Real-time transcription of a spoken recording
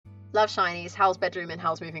Love shinies. Hal's bedroom and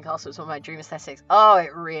Hal's moving castle is one of my dream aesthetics. Oh,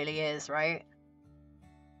 it really is, right?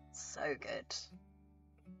 So good.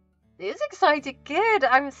 It is exciting. Good.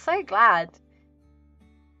 I'm so glad.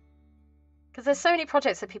 Because there's so many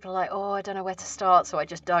projects that people are like, oh, I don't know where to start, so I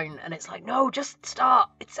just don't. And it's like, no, just start.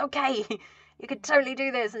 It's okay. You can totally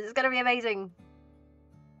do this. It's going to be amazing.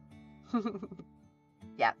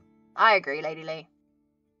 Yeah, I agree, Lady Lee.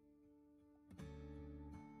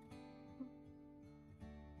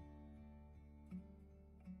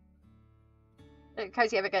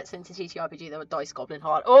 Cozy ever gets into TTRPG, there were Dice Goblin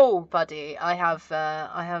hard. Oh, buddy, I have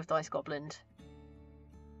Dice Goblined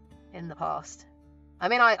in the past. I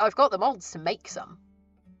mean, I've got the mods to make some,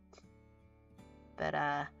 but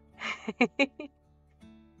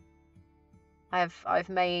I've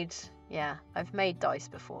made dice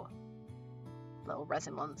before, little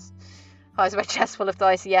resin ones. I was my chest full of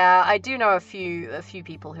dice. Yeah, I do know a few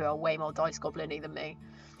people who are way more Dice Goblin-y than me.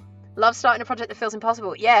 Love starting a project that feels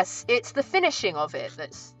impossible. Yes, it's the finishing of it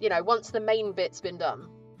that's, you know, once the main bit's been done.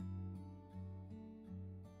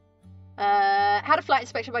 Had a flat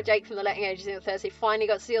inspection by Jake from the Letting Agency on Thursday. Finally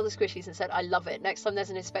got to see all the squishies and said, I love it. Next time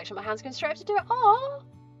there's an inspection, my hand's going straight up to do it. Oh,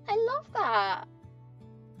 I love that.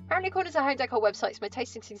 Apparently, according to the home decor websites, my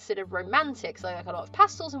tasting is considered romantic, so I like a lot of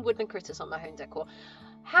pastels and woodland critters on my home decor.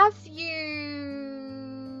 Have you...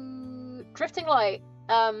 Drifting Light,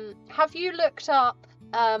 have you looked up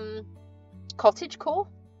cottagecore?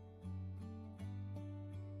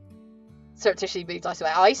 Surreptitiously moved dice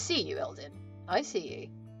away. I see you, Eldin. I see you.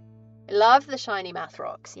 I love the shiny math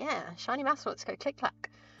rocks. Yeah, shiny math rocks go click clack.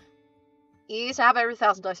 You used to have over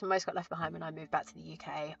 1,000 dice, and most got left behind when I moved back to the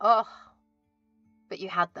UK. Oh, but you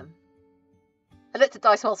had them. I looked at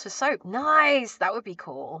dice molds for soap. Nice, that would be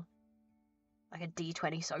cool. Like a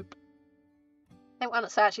D20 soap. I think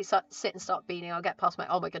once I actually sit and start beaning, I'll get past my,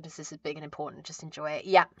 oh my goodness, this is big and important, just enjoy it.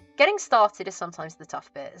 Yeah, getting started is sometimes the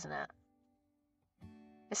tough bit, isn't it?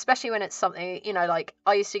 Especially when it's something, you know, like,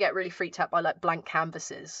 I used to get really freaked out by, like, blank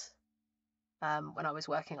canvases when I was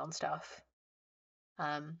working on stuff.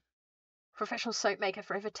 Professional soap maker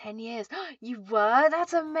for over 10 years. You were?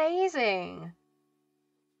 That's amazing!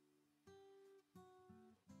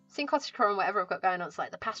 Seen cottagecore and whatever I've got going on, it's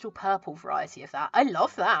like the pastel purple variety of that. I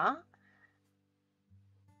love that!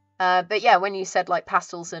 But yeah, when you said like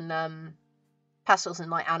pastels and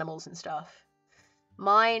like animals and stuff,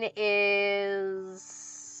 mine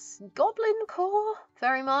is Goblin Core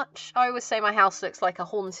very much. I always say my house looks like a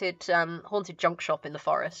haunted junk shop in the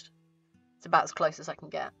forest. It's about as close as I can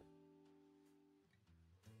get.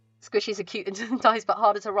 Squishies are cute and dice, but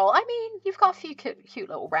harder to roll. I mean, you've got a few cute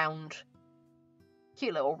little round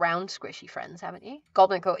squishy friends, haven't you?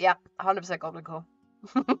 Goblin Core, yeah, 100% Goblin Core.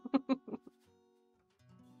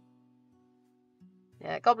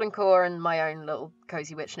 Yeah, Goblin Core and my own little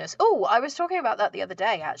cozy witchness. Oh, I was talking about that the other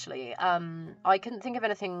day, actually. I couldn't think of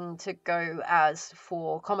anything to go as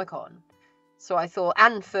for Comic-Con. So I thought,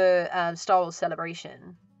 and for Star Wars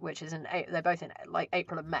Celebration, which is they're both in like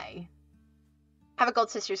April and May. Have a god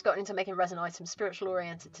sister who's gotten into making resin items, spiritual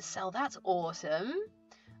oriented to sell. That's awesome.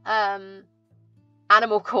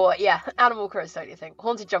 Animal Core, yeah, Animal Core is totally a thing.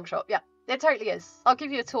 Haunted junk shop, yeah, it totally is. I'll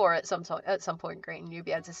give you a tour at some point, Green. You'll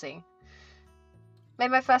be able to see. Made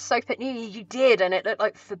my first soap at New Year. You did, and it looked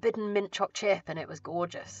like forbidden mint choc chip, and it was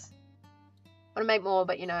gorgeous. Want to make more,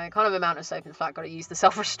 but you know, kind of amount of soap in the flat. Got to use the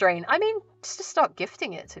self-restraint. I mean, just to start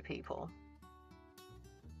gifting it to people.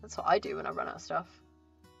 That's what I do when I run out of stuff.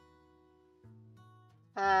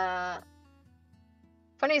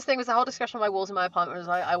 Funniest thing was the whole discussion on my walls in my apartment was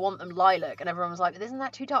like, I want them lilac, and everyone was like, but isn't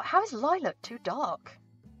that too dark? How is lilac too dark?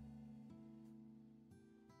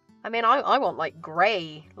 I mean, I want like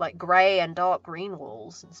grey and dark green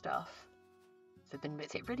walls and stuff.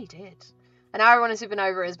 It really did. And everyone who's been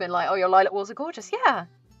over has been like, oh, your lilac walls are gorgeous. Yeah.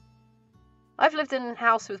 I've lived in a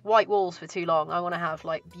house with white walls for too long. I want to have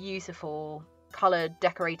like beautiful, coloured,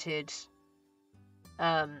 decorated,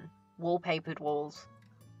 wallpapered walls.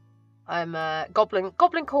 I'm Goblin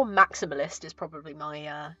Core maximalist is probably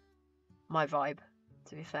my vibe,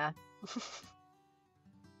 to be fair.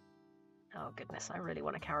 Oh goodness, I really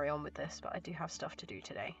want to carry on with this, but I do have stuff to do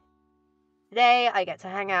today. Today I get to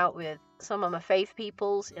hang out with some of my fave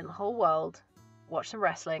peoples in the whole world, watch some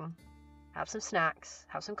wrestling, have some snacks,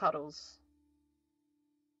 have some cuddles.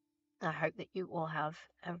 I hope that you all have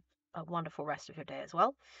a wonderful rest of your day as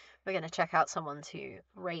well. We're going to check out someone to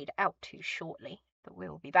raid out to shortly, but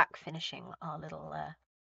we'll be back finishing our little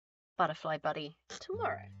butterfly buddy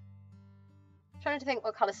tomorrow. Trying to think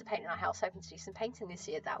what colours to paint in our house. Hoping to do some painting this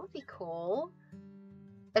year. That would be cool.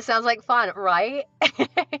 It sounds like fun, right?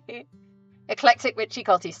 It Eclectic witchy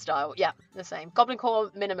cotty style. Yeah, the same. Goblin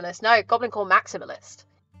core minimalist. No, goblin core maximalist.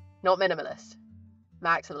 Not minimalist.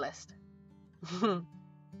 Maximalist.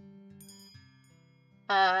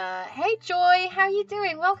 Hey Joy, how you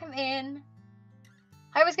doing? Welcome in.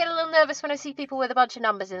 I always get a little nervous when I see people with a bunch of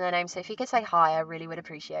numbers in their name, so if you could say hi, I really would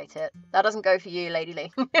appreciate it. That doesn't go for you, Lady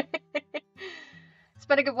Lee.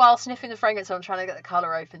 Spent a good while sniffing the fragrance on trying to get the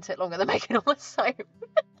colour open. Took longer than making all the soap.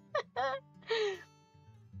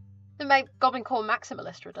 To make Goblin Core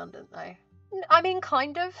maximalist redundant, though. I mean,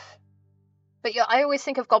 kind of. But yeah, I always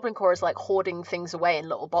think of Goblin Core as like hoarding things away in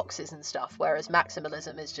little boxes and stuff, whereas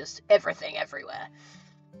maximalism is just everything everywhere.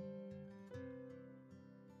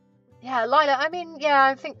 Yeah, Lila, I mean, yeah,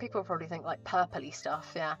 I think people probably think like purpley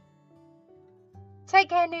stuff, yeah. Take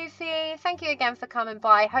care, Newfie. Thank you again for coming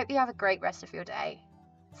by. Hope you have a great rest of your day.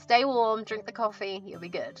 Stay warm, drink the coffee, you'll be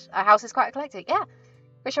good. Our house is quite eclectic, yeah.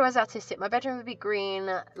 Wish I was artistic. My bedroom would be green,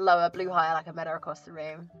 lower, blue higher, like a meadow across the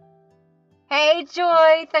room. Hey,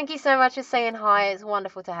 Joy. Thank you so much for saying hi. It's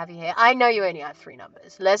wonderful to have you here. I know you only have 3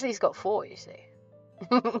 numbers. Leslie's got 4, you see.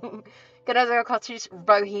 Good as a cottage,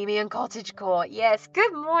 bohemian cottage core. Yes.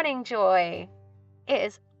 Good morning, Joy.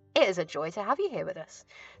 It is a joy to have you here with us.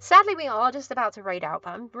 Sadly, we are just about to raid out,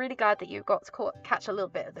 but I'm really glad that you got to catch a little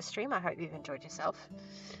bit of the stream. I hope you've enjoyed yourself.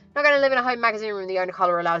 Not going to live in a home magazine room. The only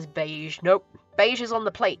colour allowed is beige. Nope. Beige is on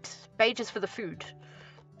the plate. Beige is for the food.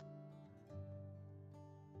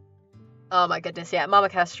 Oh my goodness, yeah. Mama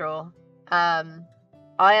Kestrel.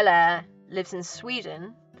 Ayala lives in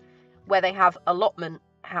Sweden, where they have allotment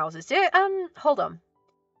houses. Hold on.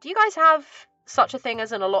 Do you guys have such a thing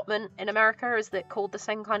as an allotment in America? Is it called the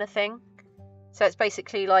same kind of thing? So it's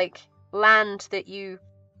basically like land that you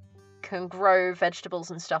can grow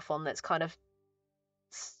vegetables and stuff on that's kind of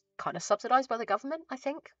subsidized by the government, I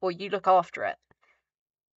think, or you look after it.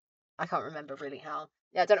 I can't remember really how.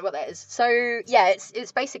 Yeah, I don't know what that is. So yeah,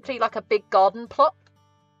 it's basically like a big garden plot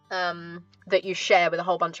that you share with a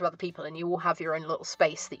whole bunch of other people, and you all have your own little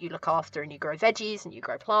space that you look after, and you grow veggies and you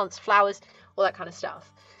grow plants, flowers, all that kind of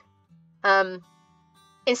stuff.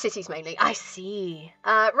 In cities mainly. I see.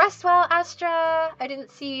 Rest well, Astra. I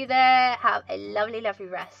didn't see you there. Have a lovely, lovely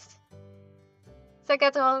rest. So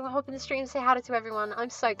good to hop in the stream and say hi to everyone. I'm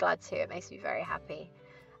so glad to. It makes me very happy.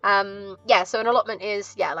 Yeah, so an allotment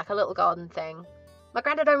is, yeah, like a little garden thing. My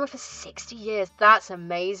granddad owned one for 60 years. That's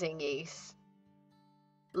amazing, East.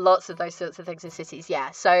 Lots of those sorts of things in cities,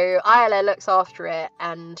 yeah. So Ayala looks after it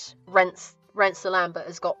and rents the land, but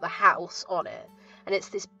has got the house on it. And it's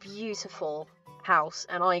this beautiful house,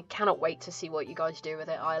 and I cannot wait to see what you guys do with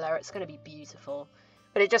it, Ayala. It's going to be beautiful.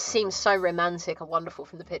 But it just seems so romantic and wonderful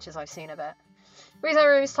from the pictures I've seen of it. The reason my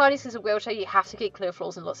room is tiny is because of wheelchair. You have to keep clear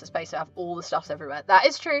floors and lots of space to have all the stuffs everywhere. That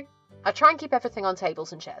is true. I try and keep everything on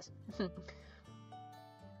tables and chairs.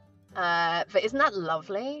 But isn't that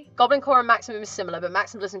lovely? Goblin Core and Maximum is similar, but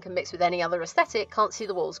Maximalism can mix with any other aesthetic. Can't see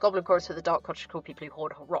the walls. Goblin Core is for the dark cottagecore people who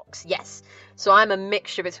hoard rocks. Yes. So I'm a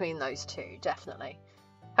mixture between those two, definitely.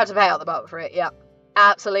 Had to pay out the butt for it, yeah.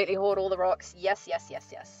 Absolutely hoard all the rocks. Yes, yes, yes,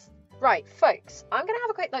 yes. Right, folks, I'm going to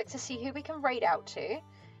have a quick look to see who we can raid out to.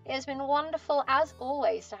 It has been wonderful, as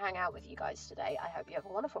always, to hang out with you guys today. I hope you have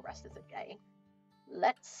a wonderful rest of the day.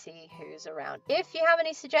 Let's see who's around. If you have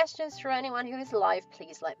any suggestions for anyone who is live,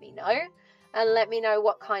 please let me know. And let me know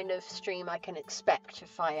what kind of stream I can expect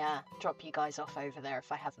if I drop you guys off over there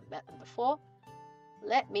if I haven't met them before.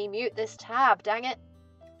 Let me mute this tab, dang it.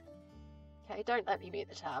 Okay, don't let me mute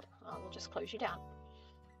the tab. I will just close you down.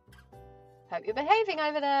 Hope you're behaving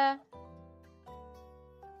over there.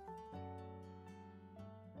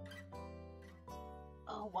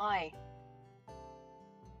 Oh, why?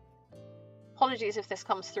 Apologies if this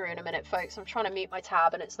comes through in a minute, folks. I'm trying to mute my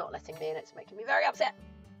tab and it's not letting me, and it's making me very upset.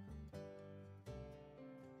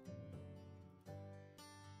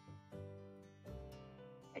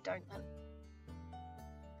 I don't then.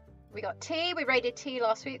 We got T. We raided T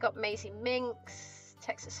last week. Got Maisie Minx,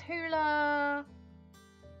 Texas Hula.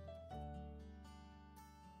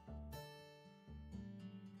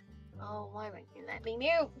 Oh, why won't you let me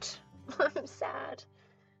mute? I'm sad.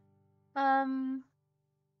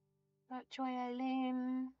 Joy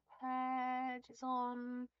Eileen, Pledge is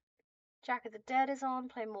on. Jack of the Dead is on.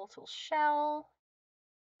 Play Mortal Shell.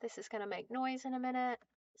 This is going to make noise in a minute.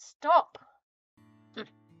 Stop!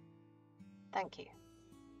 Thank you.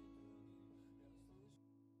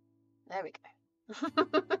 There we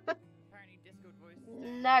go.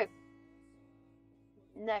 No.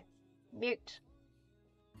 No. Mute.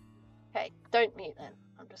 Okay, don't mute then.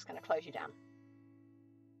 I'm just going to close you down.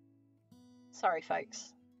 Sorry,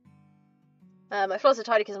 folks. My floors are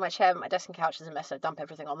tidy because of my chair, but my desk and couch is a mess, so I dump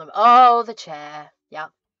everything on them. Oh, the chair. Yeah.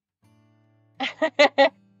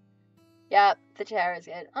 Yep, the chair is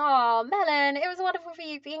good. Oh, Melon, it was wonderful for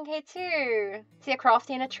you being here too. See a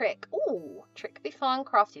crafty and a trick. Ooh, trick could be fun.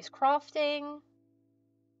 Crafty's crafting.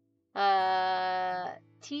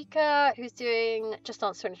 Tika, who's doing Just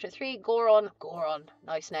Dance 2023. Goron,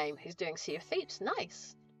 nice name, who's doing Sea of Thieves.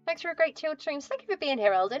 Nice. Thanks for a great chilled stream. Thank you for being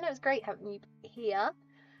here, Eldon. It was great having you here.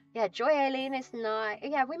 Yeah, Joy Aileen is nice.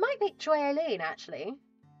 Yeah, we might meet Joy Aileen, actually.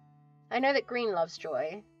 I know that Green loves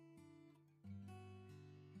Joy.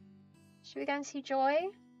 Should we go and see Joy?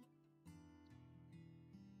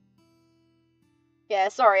 Yeah,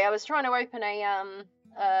 sorry, I was trying to open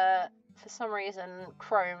a for some reason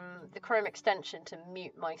the Chrome extension to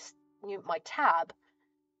mute my tab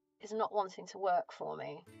is not wanting to work for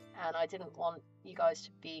me, and I didn't want you guys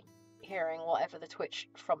to be hearing whatever the Twitch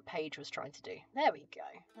front page was trying to do. There we go.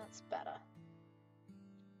 That's better.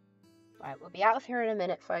 Right, we'll be out of here in a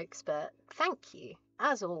minute, folks, but thank you,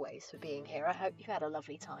 as always, for being here. I hope you've had a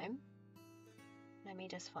lovely time. Let me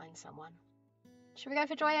just find someone. Should we go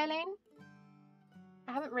for Joy Aileen?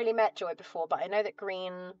 I haven't really met Joy before, but I know that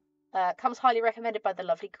Green comes highly recommended by the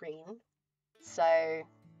lovely Green. So,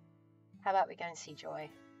 how about we go and see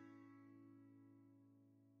Joy?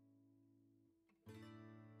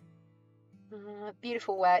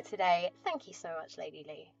 Beautiful work today. Thank you so much, Lady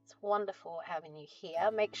Lee. It's wonderful having you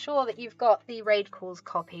here. Make sure that you've got the raid calls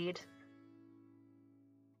copied.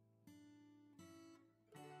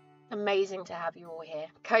 Amazing to have you all here.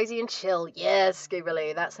 Cozy and chill. Yes,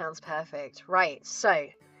 Scoobaloo. That sounds perfect. Right, so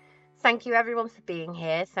thank you everyone for being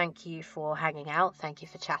here. Thank you for hanging out. Thank you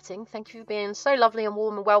for chatting. Thank you for being so lovely and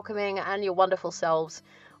warm and welcoming and your wonderful selves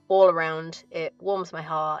all around. It warms my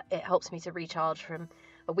heart. It helps me to recharge from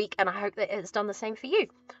a week, and I hope that it's done the same for you.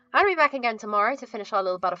 I'll be back again tomorrow to finish our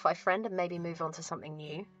little butterfly friend and maybe move on to something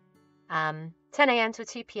new. 10 a.m. to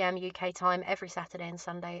 2 p.m. UK time every Saturday and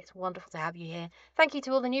Sunday. It's wonderful to have you here. Thank you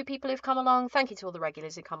to all the new people who've come along. Thank you to all the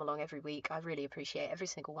regulars who come along every week. I really appreciate every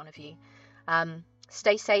single one of you.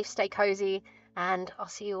 Stay safe, stay cozy, and I'll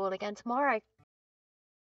see you all again tomorrow.